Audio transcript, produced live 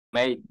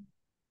May,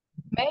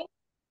 May.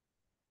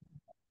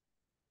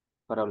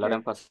 para hablar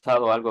en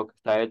pasado, algo que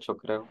está hecho,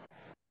 creo.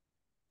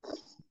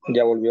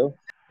 Ya volvió.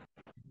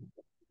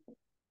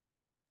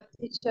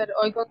 Teacher,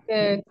 oigo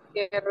que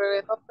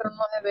regresó, pero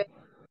no se ve.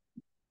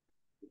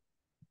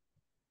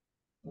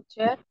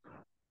 Teacher,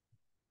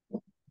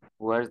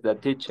 Where's the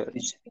teacher?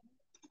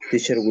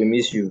 Teacher, we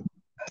miss you.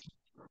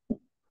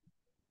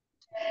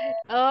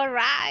 All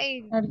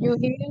right. are you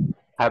here?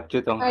 Have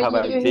you don't Are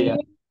have you idea.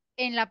 here?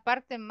 En la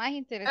parte más Ah,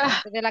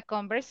 interesante de la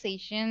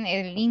conversation,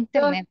 el ¿dó-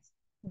 internet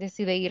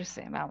decide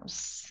irse.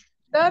 Vamos.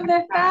 ¿Dónde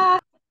está?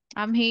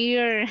 I'm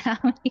here.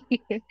 I'm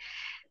here.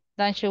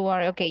 Don't you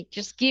worry. Okay,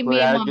 just give me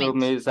Where a are you,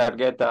 moment. Miss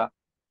Argueta?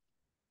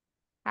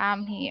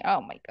 I'm here.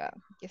 Oh my God.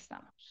 Aquí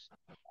estamos.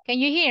 Can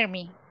you hear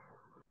me?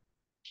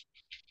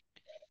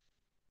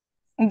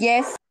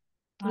 Yes.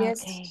 Okay.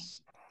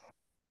 Yes.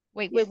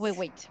 Wait.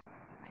 Yes.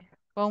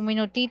 Un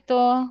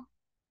minutito.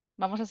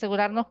 Vamos a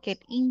asegurarnos que el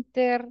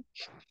Inter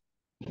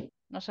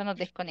no se nos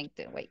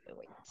desconecte. Wait.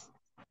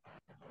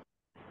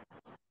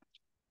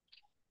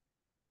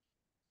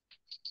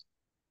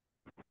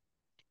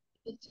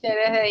 Teacher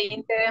es de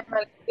interés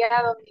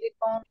malcriado, mire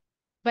cómo.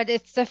 But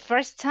it's the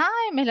first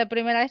time. Es la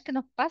primera vez que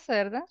nos pasa,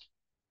 ¿verdad?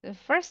 The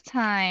first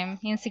time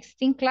in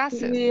 16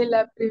 classes. Sí,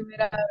 la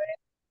primera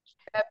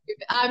vez.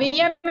 A mí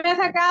ya me ha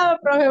sacado,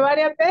 profe,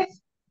 varias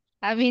veces.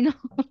 A mí no.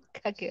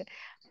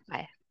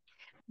 Vaya.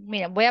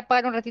 Mira, voy a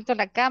apagar un ratito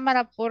la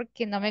cámara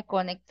porque no me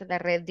conecta la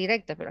red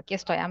directa, pero aquí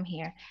estoy, I'm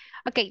here.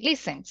 Okay,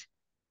 listen.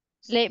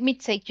 Let me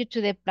take you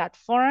to the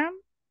platform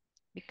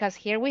because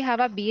here we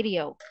have a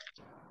video.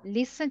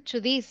 Listen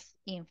to this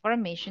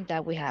information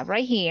that we have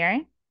right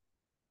here,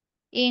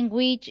 in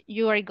which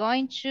you are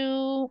going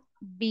to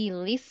be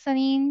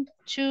listening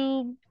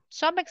to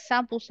some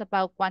examples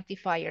about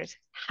quantifiers.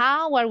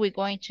 How are we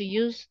going to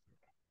use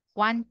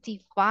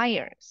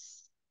quantifiers?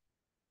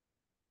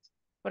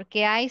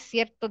 Porque hay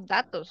ciertos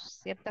datos,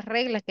 ciertas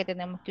reglas que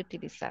tenemos que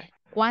utilizar.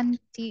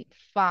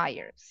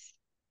 Quantifiers.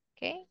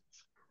 Okay,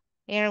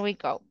 here we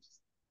go.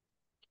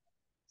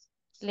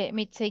 Let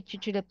me take you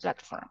to the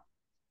platform.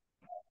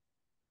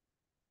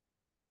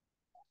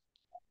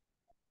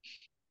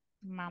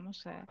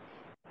 Vamos a ver.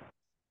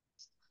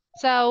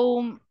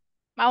 So,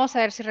 vamos a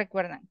ver si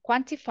recuerdan.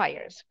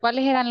 Quantifiers.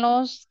 ¿Cuáles eran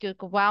los que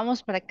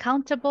ocupábamos para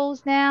countable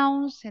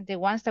nouns and the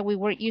ones that we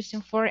were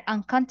using for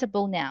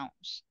uncountable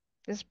nouns?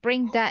 Let's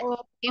bring that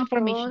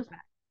information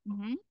back.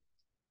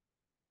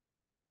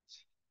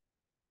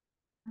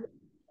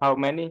 How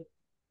many?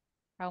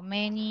 How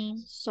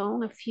many?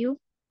 Some, a few.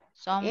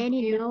 Some,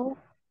 Any, few. no.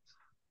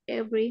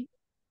 Every.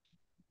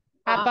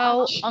 How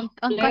about Little,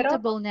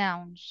 uncountable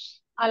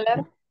nouns? a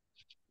little,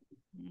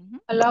 Mhm.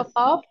 a lot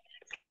of,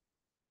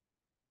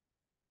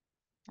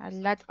 A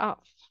lot of.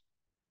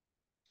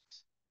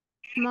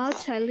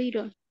 Much, a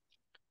little.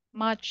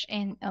 Much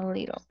and a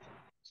little.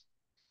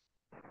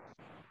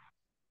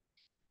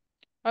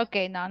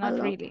 Okay, no, A not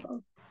lot really.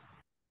 of.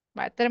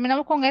 Vale,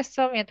 terminamos con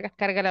esto mientras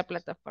carga la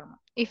plataforma.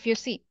 If you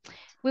see,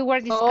 we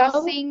were todo,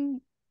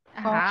 discussing,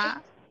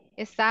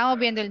 estábamos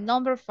viendo el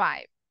number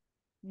 5.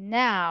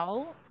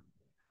 Now,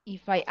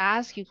 if I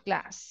ask you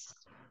class,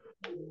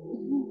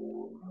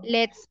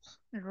 let's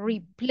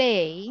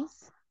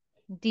replace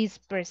this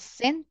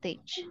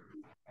percentage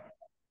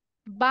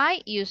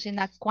by using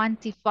a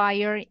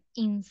quantifier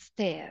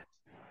instead.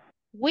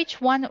 Which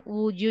one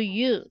would you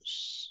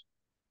use?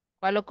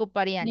 ¿Cuál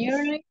ocuparían?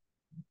 nearly,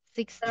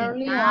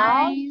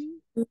 69.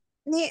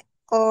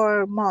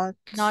 Or much.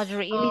 Not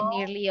really,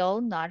 nearly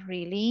all, not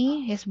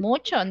really. Es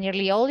mucho,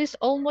 nearly all is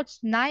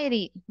almost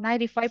 90,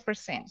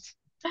 95%.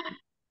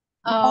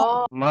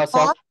 oh, Most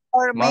of,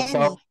 Or most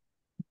many. of,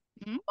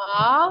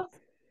 most,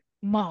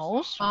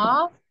 Most,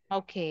 most,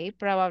 okay,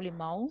 probably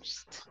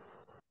most.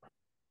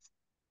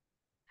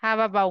 How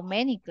about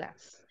many,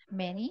 class?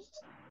 Many?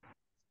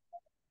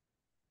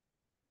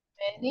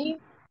 many,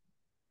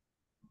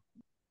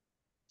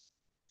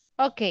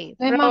 Okay,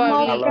 no es más most a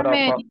probably que lot of,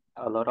 many.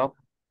 a lot of.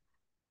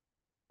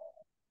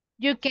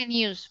 you can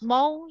use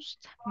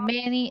most,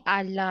 many,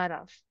 a lot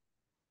of.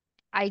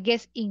 I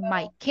guess in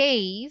my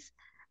case,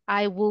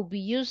 I will be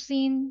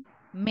using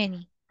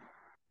many.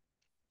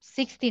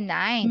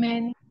 69,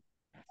 Many.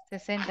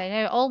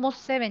 69,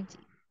 almost 70.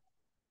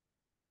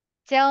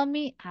 Tell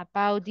me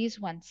about this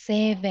one.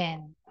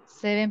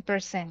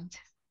 7%.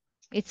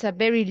 It's a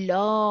very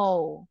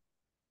low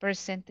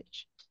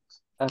percentage.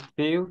 A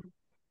few,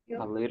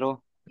 a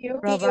little. You,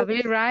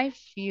 Probably right.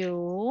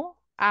 Few,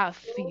 a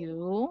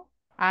few,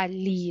 a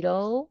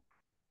little.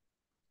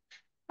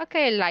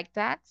 Okay, I like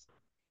that.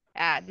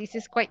 This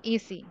is quite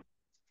easy.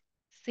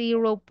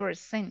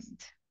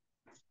 0%.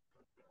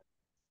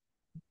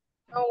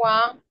 no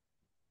one,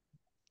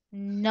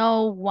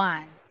 No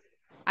one.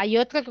 Hay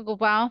otro que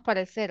ocupamos para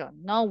el cero.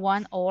 No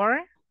one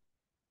or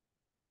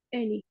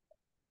Any.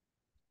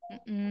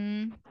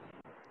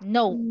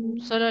 no.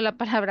 Solo la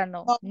palabra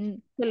no.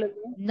 Solo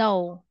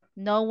No.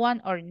 No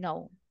one or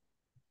no.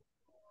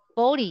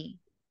 40.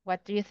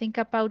 What do you think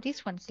about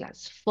this one,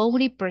 class?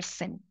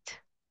 40%.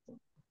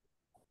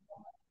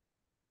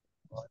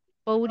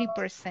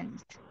 40%.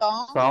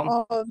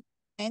 Some. or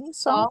many,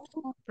 some.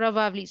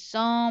 Probably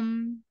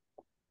some.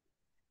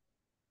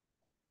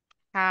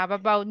 How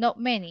about not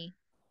many?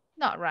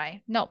 Not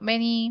right. Not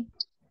many.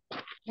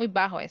 Muy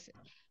bajo ese.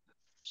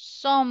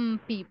 Some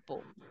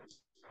people.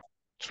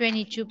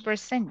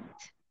 22%.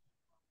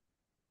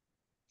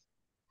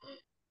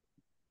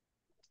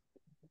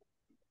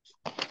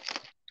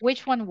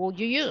 Which one would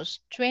you use?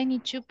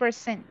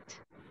 22%.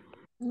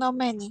 Not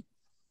many.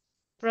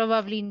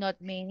 Probably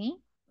not many.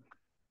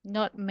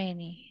 Not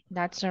many.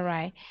 That's all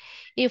right.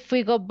 If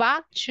we go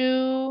back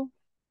to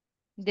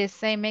the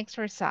same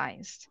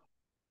exercise.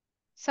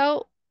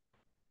 So,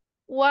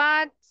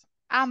 what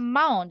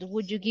amount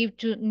would you give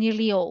to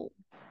nearly all?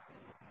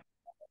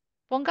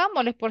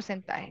 Pongámosles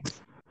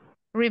porcentajes.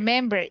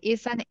 Remember,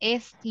 it's an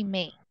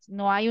estimate.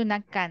 No hay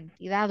una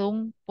cantidad,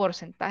 un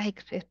porcentaje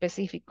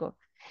específico.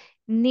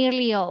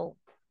 Nearly all.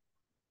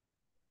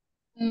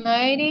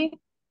 90.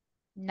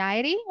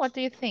 90? What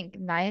do you think?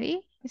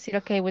 90? Is it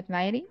okay with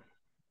 90?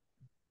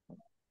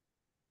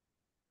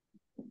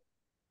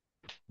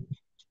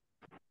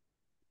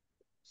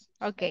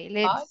 Okay,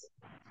 let's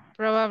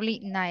probably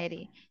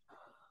 90.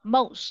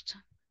 Most.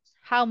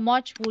 How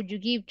much would you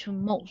give to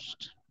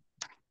most?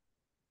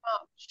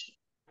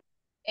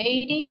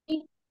 80.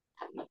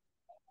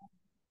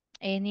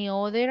 Any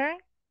other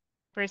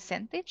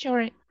percentage,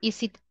 or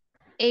is it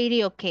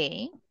 80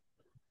 okay?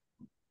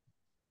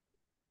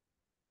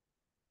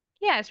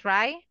 Yes,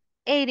 right?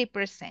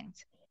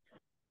 80%.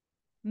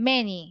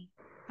 Many.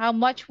 How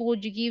much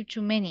would you give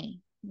to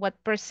many?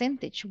 What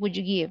percentage would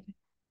you give?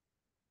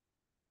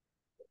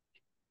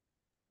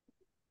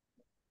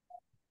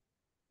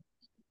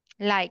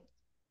 Like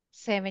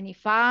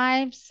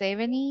 75,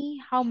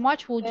 70. How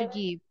much would you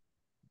give?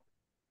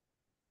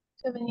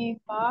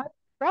 75.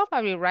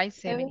 Probably right,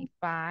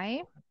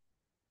 75.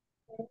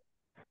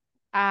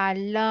 A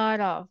lot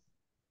of.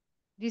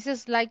 This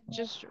is like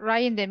just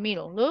right in the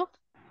middle. Look,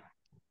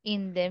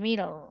 in the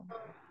middle.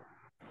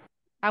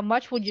 How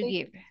much would you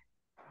give?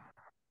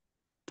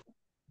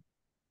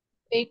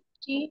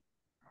 50.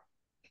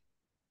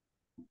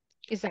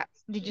 Is that,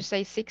 did you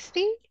say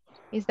 60?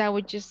 Is that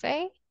what you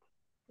say?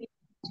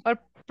 Or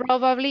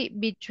probably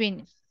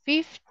between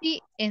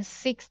 50 and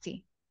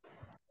 60.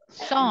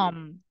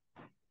 Some.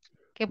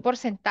 ¿Qué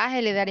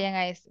porcentaje le darían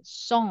a este?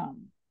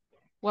 Some.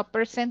 What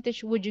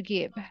percentage would you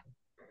give?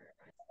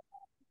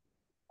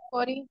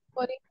 40.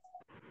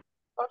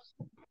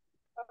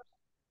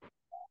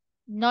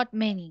 Not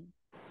many.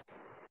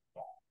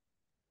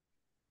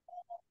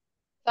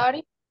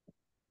 30.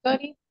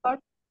 30.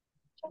 40.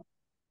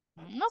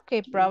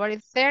 Okay, probably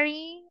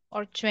 30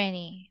 or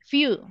 20.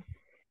 Few.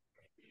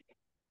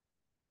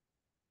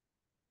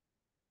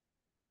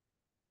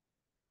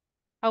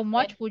 How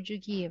much would you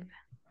give?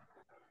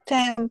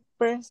 10%.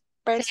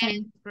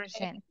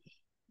 10%.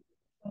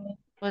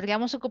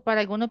 ¿Podríamos ocupar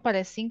alguno para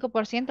el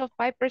 5% o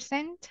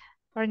 5%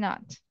 or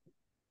not?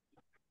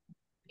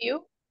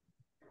 Few.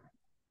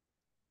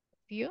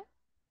 Few?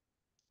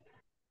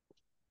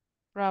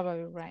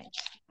 Probably right.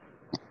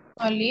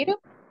 A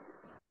little.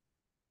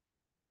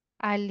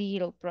 A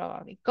little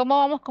probably. ¿Cómo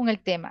vamos con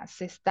el tema?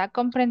 ¿Se está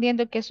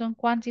comprendiendo que es un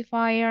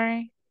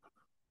quantifier?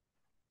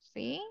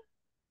 ¿Sí?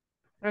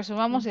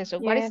 Resumamos eso.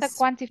 What is a Yes.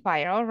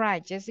 quantifier? All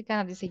right, Jessica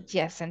nos dice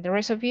yes. And the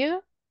rest of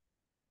you?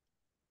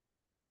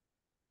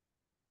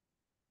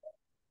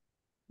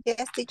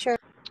 Yes, teacher.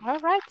 All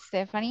right,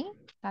 Stephanie.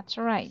 That's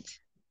all right.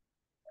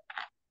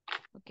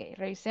 Ok,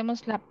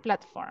 revisemos la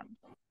platform.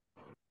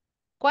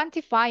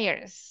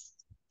 Quantifiers.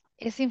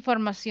 Es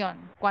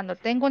información. Cuando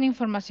tengo una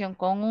información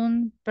con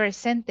un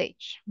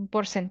percentage, un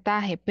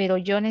porcentaje, pero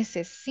yo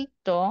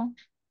necesito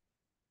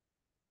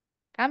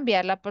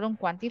cambiarla por un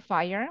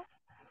quantifier,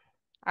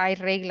 hay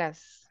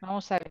reglas.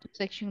 Vamos a ver,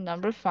 section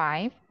number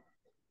 5.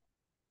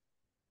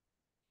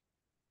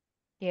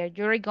 Here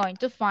you're going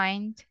to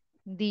find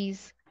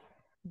this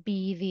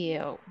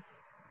video.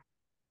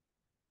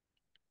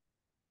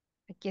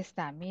 Aquí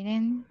está,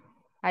 miren.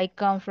 I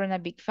come from a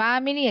big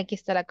family. Aquí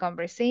está la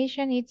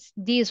conversation. It's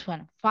this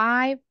one,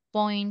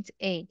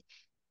 5.8,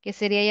 que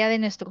sería ya de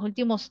nuestros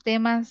últimos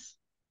temas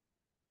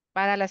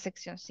para la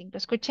sección 5.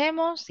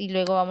 Escuchemos y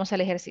luego vamos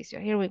al ejercicio.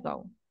 Here we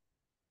go.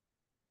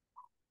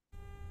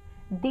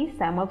 This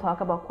time we'll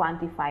talk about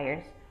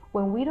quantifiers.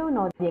 When we don't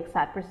know the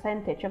exact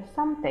percentage of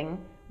something,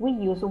 we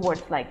use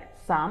words like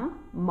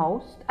some,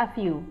 most, a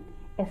few.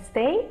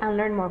 Stay and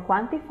learn more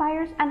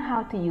quantifiers and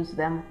how to use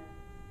them.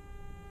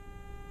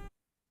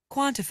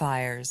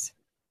 Quantifiers.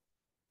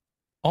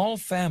 All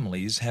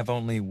families have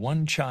only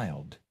one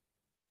child.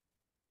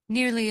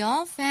 Nearly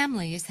all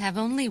families have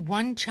only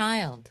one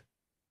child.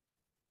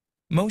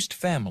 Most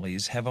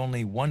families have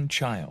only one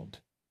child.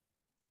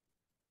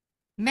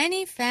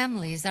 Many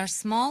families are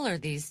smaller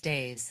these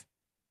days.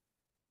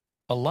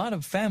 A lot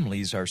of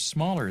families are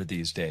smaller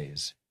these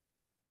days.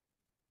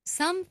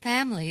 Some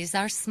families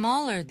are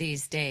smaller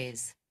these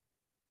days.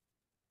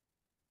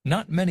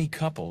 Not many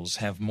couples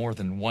have more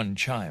than one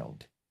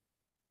child.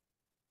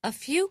 A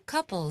few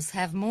couples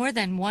have more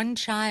than one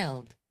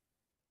child.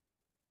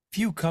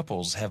 Few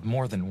couples have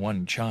more than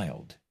one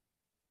child.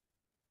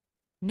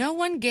 No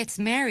one gets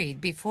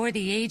married before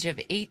the age of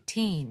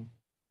 18.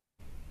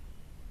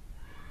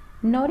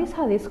 Notice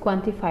how these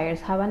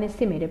quantifiers have an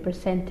estimated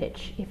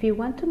percentage. If you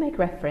want to make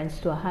reference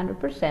to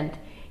 100%,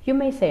 you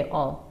may say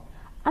all,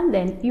 and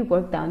then you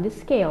work down the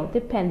scale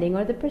depending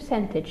on the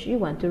percentage you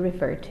want to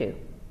refer to.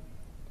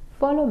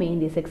 Follow me in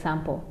this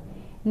example.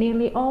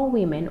 Nearly all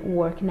women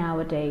work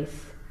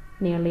nowadays.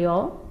 Nearly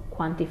all,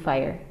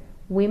 quantifier.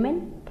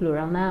 Women,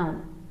 plural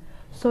noun.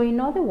 So in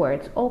other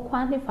words, all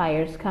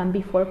quantifiers come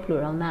before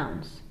plural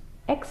nouns,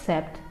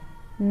 except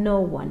no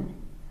one.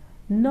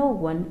 No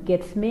one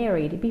gets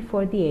married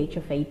before the age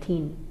of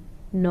 18.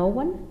 No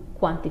one,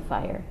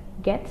 quantifier,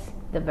 gets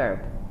the verb.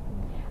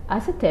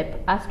 As a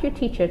tip, ask your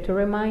teacher to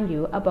remind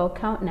you about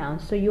count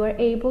nouns so you are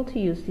able to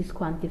use these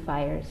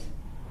quantifiers.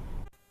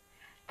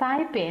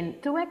 Type in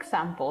 2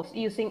 examples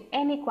using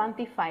any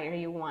quantifier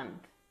you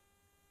want.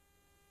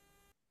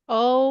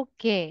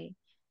 Ok.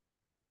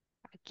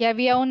 Aquí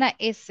había una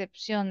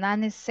excepción,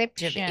 an Of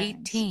exception.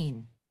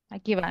 18.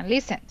 Aquí van,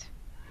 listen.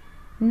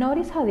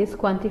 Notice how these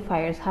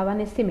quantifiers have an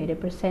estimated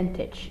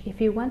percentage.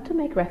 If you want to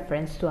make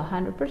reference to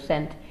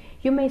 100%,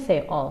 you may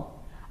say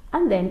all,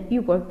 and then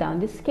you work down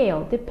the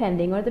scale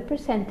depending on the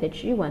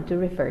percentage you want to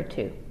refer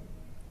to.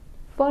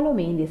 Follow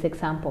me in this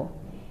example.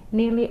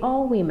 Nearly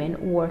all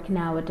women work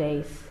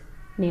nowadays.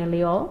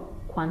 Nearly all,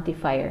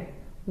 quantifier.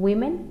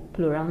 Women,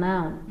 plural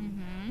noun.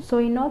 So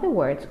in other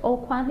words,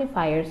 all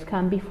quantifiers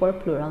come before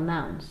plural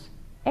nouns,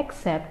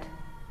 except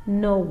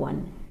no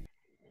one.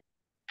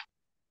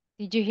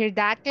 Did you hear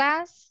that,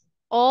 class?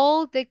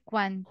 All the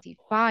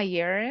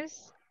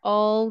quantifiers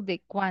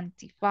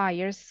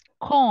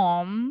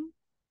come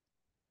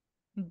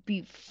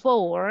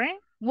before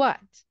what?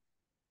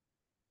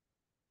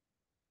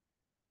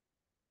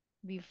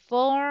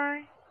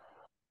 Before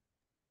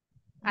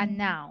a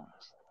noun.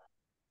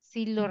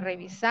 Si lo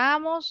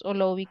revisamos o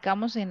lo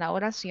ubicamos en la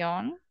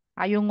oración,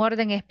 hay un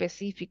orden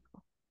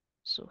específico.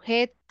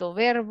 Sujeto,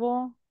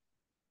 verbo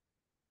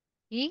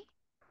y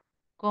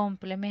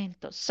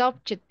complemento.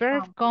 Subject,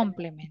 verb,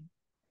 complement.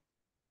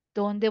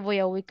 ¿Dónde voy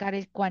a ubicar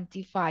el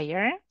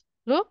quantifier?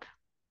 Look.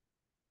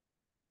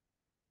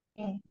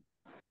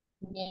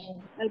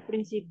 Bien, al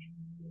principio.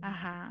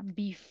 Ajá,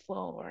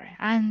 before,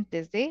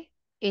 antes de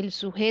el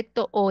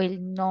sujeto o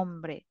el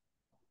nombre.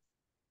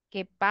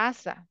 ¿Qué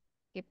pasa?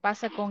 ¿Qué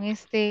pasa con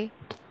este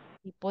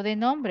tipo de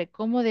nombre?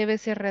 ¿Cómo debe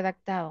ser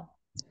redactado?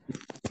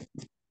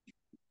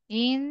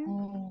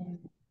 In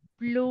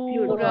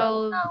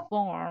plural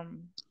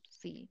form.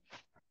 Sí.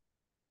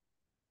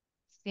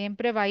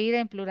 Siempre va a ir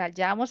en plural.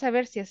 Ya vamos a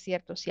ver si es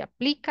cierto, si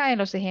aplica en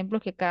los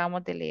ejemplos que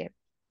acabamos de leer.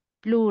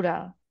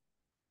 Plural.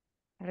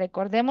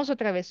 Recordemos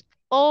otra vez.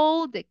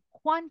 All the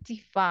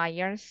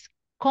quantifiers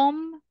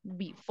come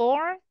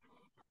before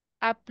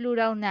a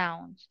plural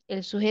noun.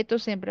 El sujeto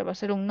siempre va a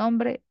ser un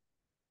nombre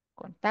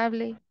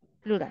contable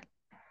plural.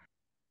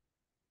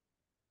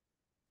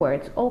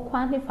 Words, all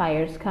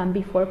quantifiers come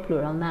before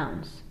plural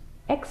nouns,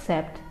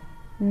 except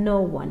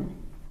no one.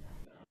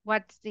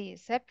 What's the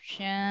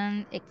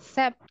exception?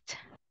 Except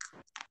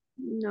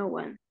No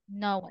one.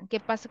 no one. ¿Qué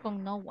pasa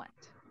con no one?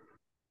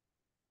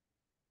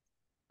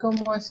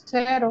 Como es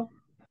cero.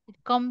 It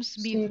comes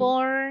Sí.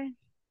 before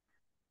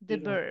the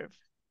verb.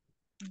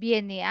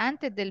 Viene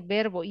antes del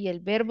verbo y el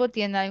verbo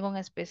tiene algo en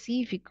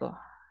específico.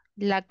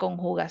 La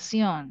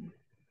conjugación.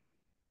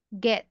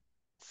 Gets.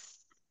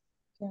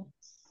 Es como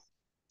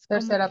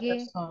Tercera que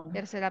persona.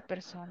 tercera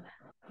persona.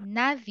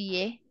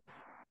 Nadie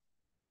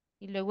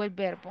y luego el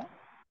verbo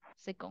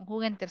se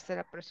conjuga en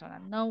tercera persona.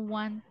 No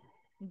one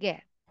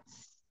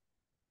gets.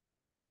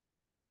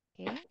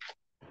 Okay.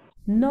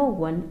 No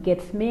one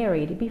gets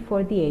married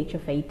before the age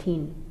of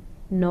 18.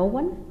 No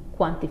one,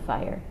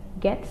 quantifier,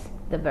 gets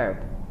the verb.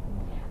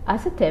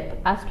 As a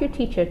tip, ask your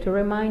teacher to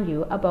remind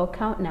you about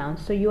count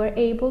nouns so you are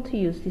able to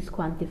use these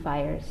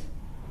quantifiers.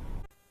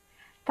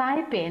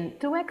 Type in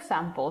 2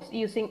 examples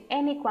using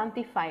any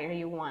quantifier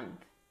you want.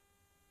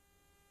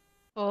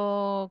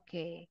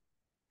 Ok.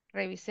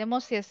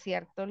 Revisemos si es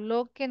cierto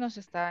lo que nos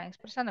estaban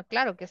expresando.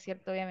 Claro que es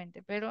cierto,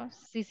 obviamente, pero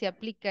si se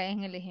aplica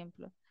en el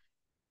ejemplo.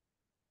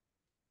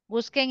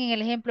 Busquen en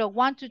el ejemplo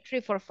 1, 2,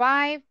 3, 4,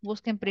 5.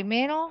 Busquen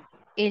primero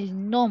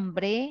el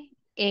nombre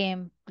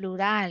en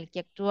plural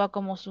que actúa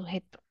como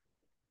sujeto.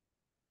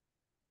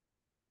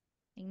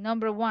 En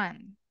number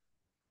 1.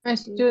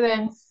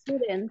 Students.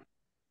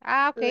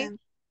 Ah, ok. Student.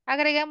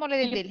 Agreguémosle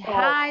desde el People.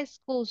 high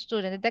school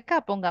student. Desde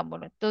acá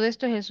pongámoslo. Todo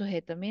esto es el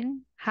sujeto.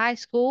 Miren. High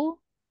school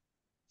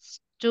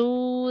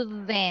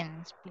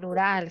students.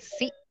 Plural.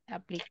 Sí,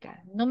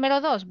 aplica.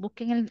 Número 2.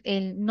 Busquen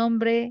el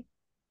nombre.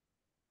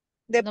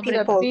 The Nombre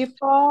The people.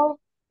 people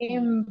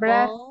in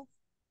breath. People.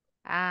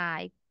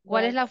 Ah, ¿y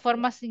cuál es la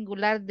forma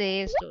singular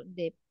de eso?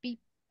 De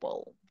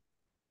people.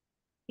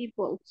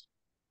 People.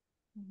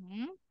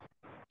 Ujú.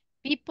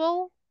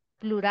 People,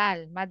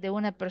 plural, más de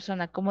una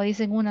persona. Como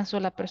dicen una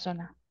sola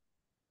persona.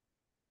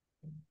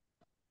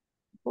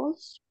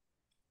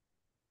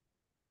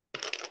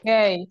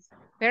 Gays.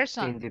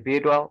 Person.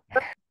 Individual.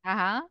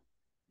 Ajá.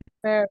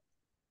 Per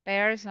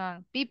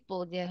Person,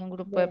 people, ya es un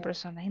grupo de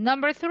personas. Y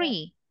number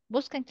 3,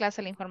 busca en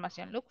clase la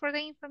información. Look for the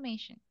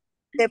information.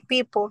 The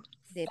people.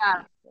 The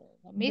Yeah. people.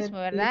 Lo mismo,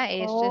 ¿verdad?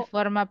 Esto es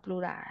forma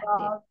plural.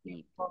 The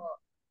people.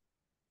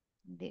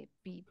 The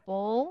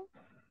people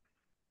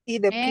Y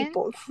the and,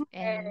 people.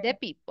 and the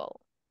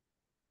people.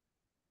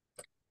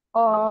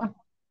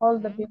 All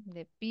the people.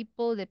 The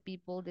people, the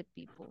people, the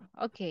people.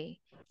 Ok.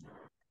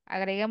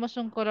 Agregamos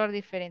un color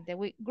diferente.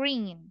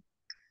 Green.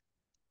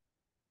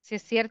 Si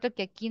es cierto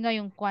que aquí no hay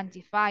un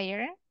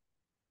quantifier,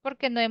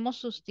 porque no hemos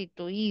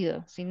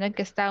sustituido, sino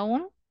que está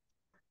un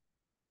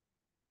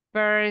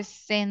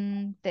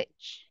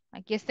percentage.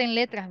 Aquí está en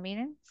letras,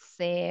 miren.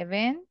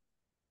 7%.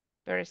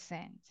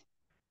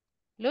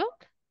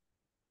 Look.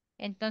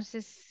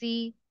 Entonces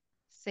sí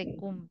se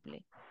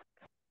cumple.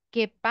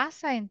 ¿Qué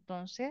pasa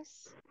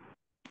entonces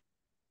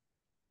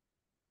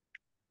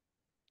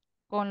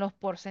con los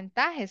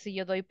porcentajes? Si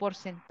yo doy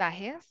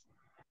porcentajes,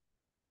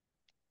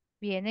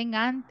 vienen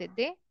antes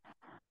de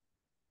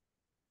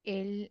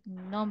el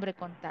nombre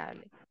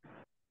contable.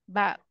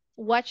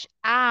 Watch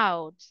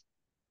out.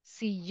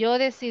 Si yo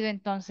decido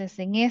entonces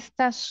en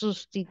esta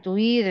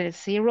sustituir el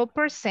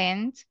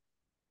 0%,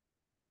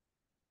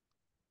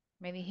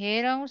 me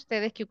dijeron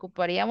ustedes que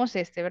ocuparíamos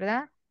este,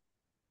 ¿verdad?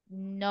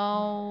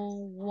 No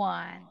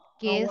one,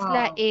 que es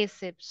la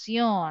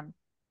excepción.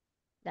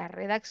 La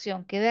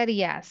redacción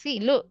quedaría así,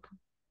 look.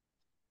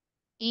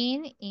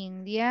 In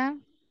India,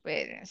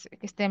 espérense,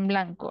 que está en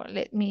blanco.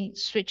 Let me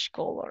switch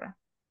color.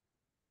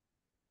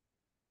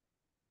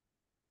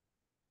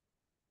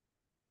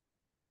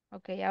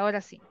 Ok,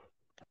 ahora sí.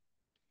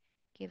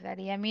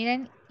 Quedaría,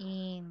 miren,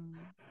 in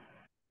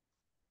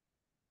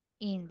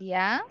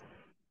India.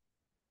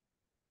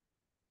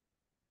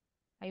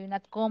 Hay una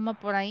coma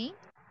por ahí.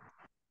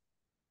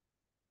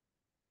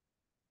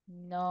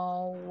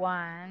 No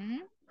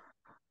one.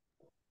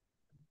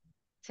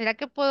 ¿Será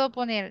que puedo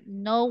poner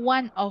no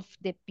one of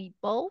the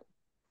people?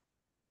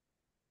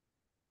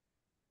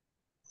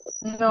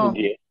 No.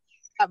 Yeah.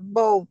 A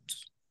boat.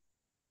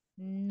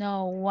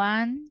 No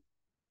one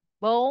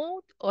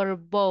boat or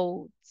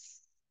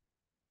boats.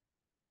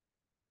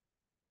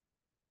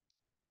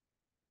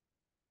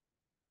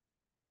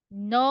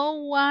 No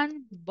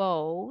one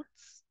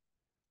votes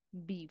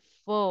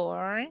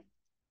before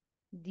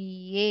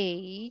the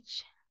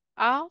age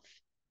of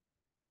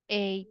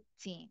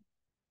 18.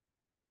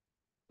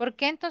 ¿Por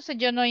qué entonces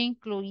yo no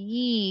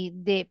incluí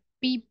the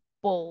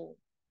people?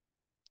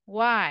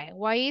 Why?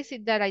 Why is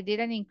it that I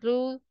didn't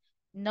include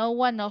no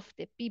one of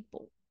the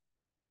people?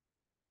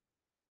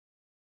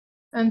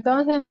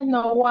 Entonces,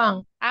 no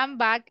one. I'm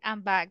back,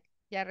 I'm back.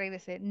 Ya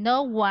regresé.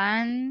 No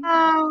one.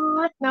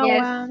 No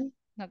Yes. one.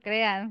 No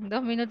crean,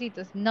 2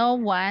 minutitos. No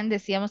one,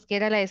 decíamos que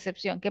era la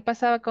excepción. ¿Qué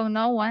pasaba con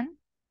no one?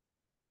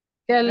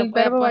 Que Lo el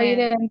voy a verbo va a ir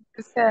poner. en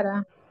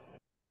tercera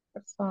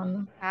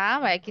persona. Ah,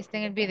 vaya, aquí está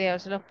en el video,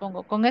 se los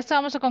pongo. Con esto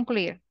vamos a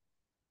concluir.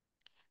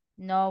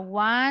 No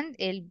one,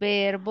 el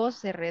verbo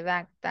se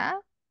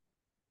redacta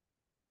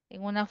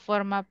en una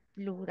forma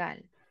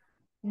plural.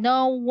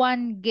 No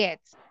one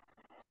gets.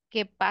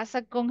 ¿Qué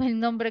pasa con el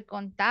nombre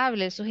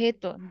contable? El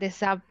sujeto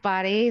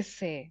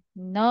desaparece.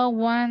 No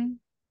one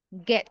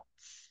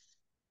gets.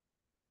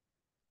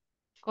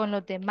 Con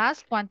los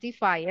demás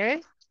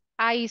quantifiers,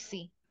 ahí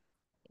sí.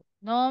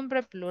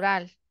 Nombre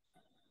plural.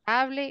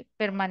 Hable,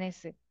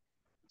 permanece.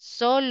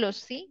 Solo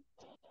si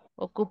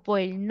ocupo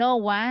el no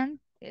one,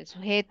 el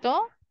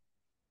sujeto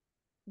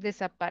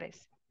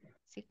desaparece.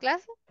 ¿Sí,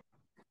 clase?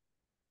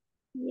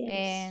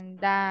 And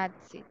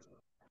that's it.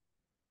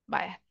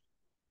 Vaya.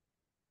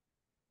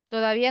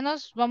 Todavía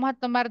nos vamos a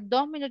tomar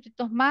 2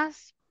 minutitos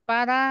más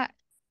para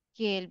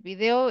que el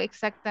video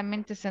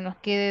exactamente se nos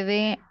quede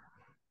de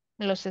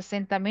los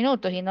 60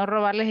 minutos y no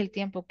robarles el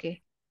tiempo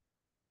que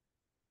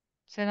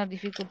se nos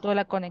dificultó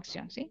la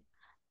conexión, ¿sí?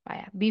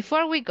 Vaya.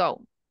 Before we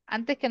go,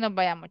 antes que nos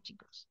vayamos,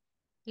 chicos.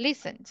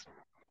 Listen.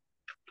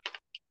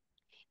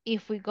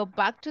 If we go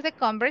back to the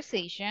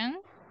conversation,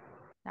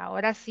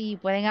 ahora sí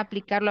pueden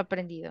aplicar lo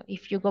aprendido.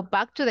 If you go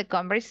back to the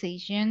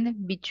conversation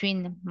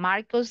between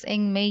Marcos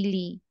and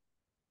Meili,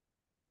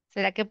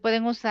 ¿será que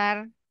pueden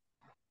usar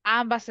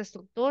ambas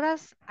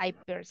estructuras? Hay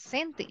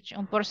percentage,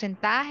 un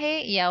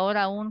porcentaje y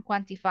ahora un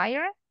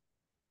quantifier.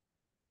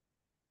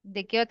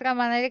 ¿De qué otra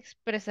manera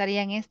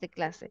expresarían este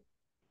clase?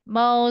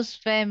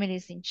 Most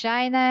families in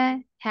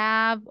China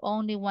have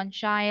only one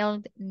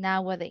child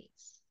nowadays.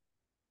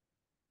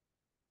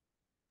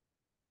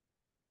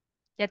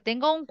 Ya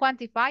tengo un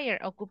quantifier,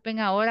 ocupen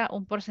ahora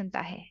un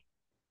porcentaje.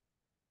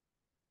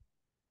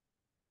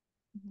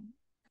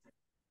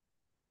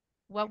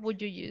 What would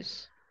you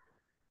use?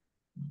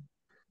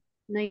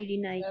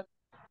 99%.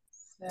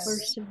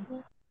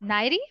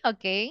 90,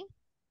 ok.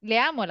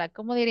 Leámosla,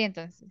 ¿cómo diría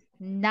entonces?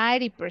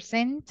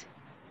 90%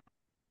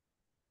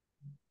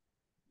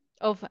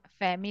 of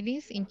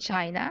families in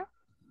China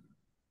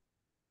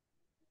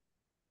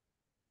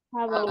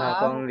Have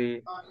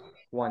only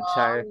one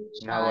child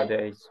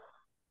nowadays.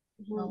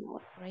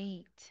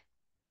 Great.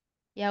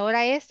 Y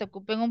ahora esto,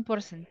 ocupen un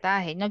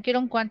porcentaje. No quiero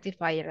un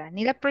quantifier,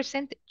 need a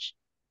percentage.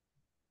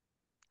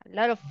 A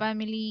lot of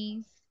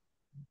families.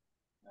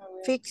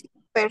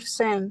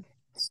 50%.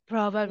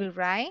 Probably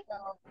right.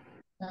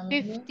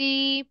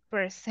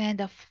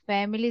 50% of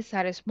families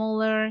are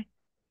smaller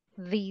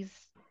these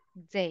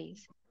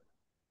days.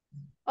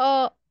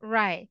 All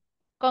right.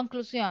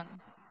 Conclusión.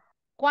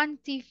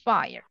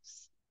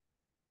 Quantifiers.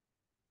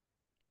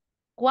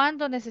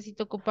 ¿Cuándo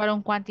necesito ocupar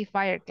un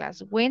quantifier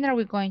class? When are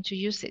we going to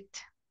use it?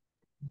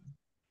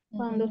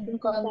 Cuando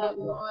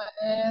no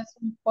es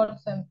un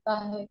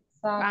porcentaje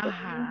exacto.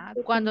 Ajá,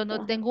 cuando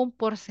no tengo un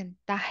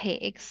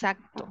porcentaje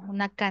exacto,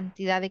 una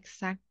cantidad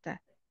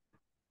exacta,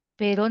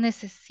 pero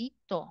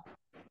necesito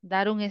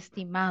dar un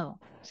estimado,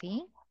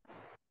 ¿sí?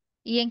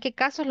 ¿Y en qué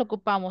casos lo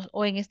ocupamos?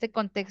 O en este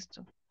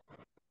contexto.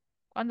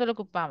 ¿Cuándo lo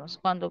ocupamos?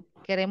 Cuando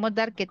queremos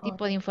dar qué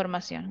tipo de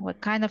información. What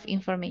kind of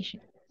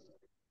information?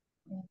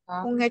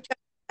 Un hecho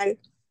real.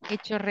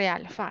 Hecho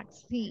real,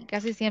 facts. Sí,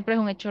 casi siempre es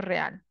un hecho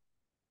real.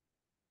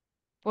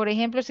 Por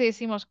ejemplo, si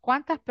decimos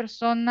cuántas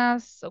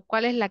personas o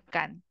cuál es la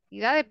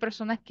cantidad de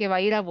personas que va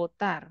a ir a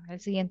votar el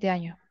siguiente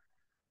año.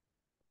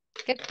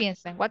 ¿Qué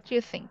piensan? What do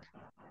you think?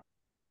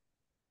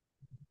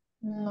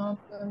 No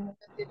podemos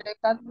decir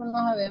exacto, no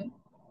sabemos.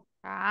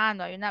 Ah,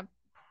 no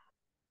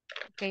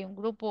hay un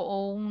grupo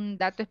o un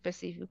dato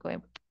específico.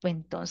 Pues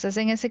entonces,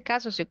 en ese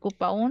caso se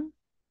ocupa un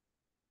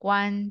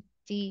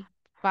quantifier.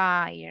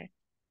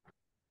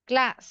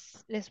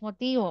 Class, les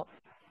motivo.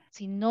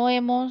 Si no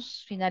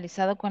hemos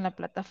finalizado con la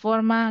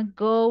plataforma,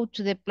 go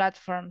to the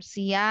platform.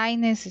 Si hay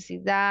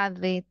necesidad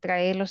de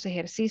traer los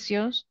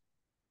ejercicios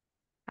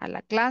a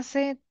la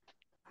clase,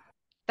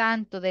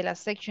 tanto de la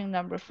section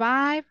number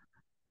 5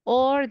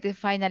 or the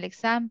final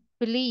exam,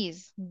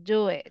 please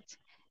do it.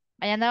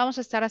 Mañana vamos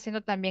a estar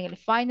haciendo también el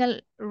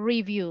final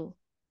review.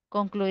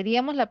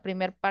 Concluiríamos la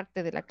primera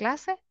parte de la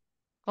clase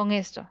con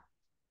esto.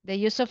 The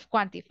use of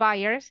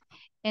quantifiers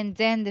and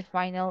then the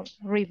final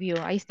review.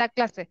 Ahí está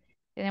clase.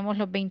 Tenemos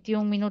los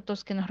 21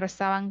 minutos que nos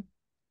restaban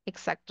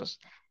exactos.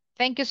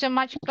 Thank you so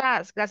much,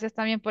 class. Gracias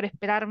también por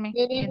esperarme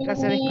mientras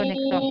se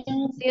desconectó.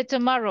 See you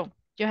tomorrow.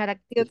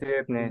 Good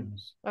evening.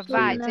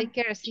 Bye-bye. Take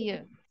care. See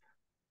you.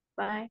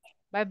 Bye.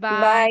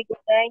 Bye-bye. Bye. Good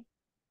night.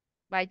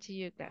 Bye to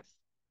you guys.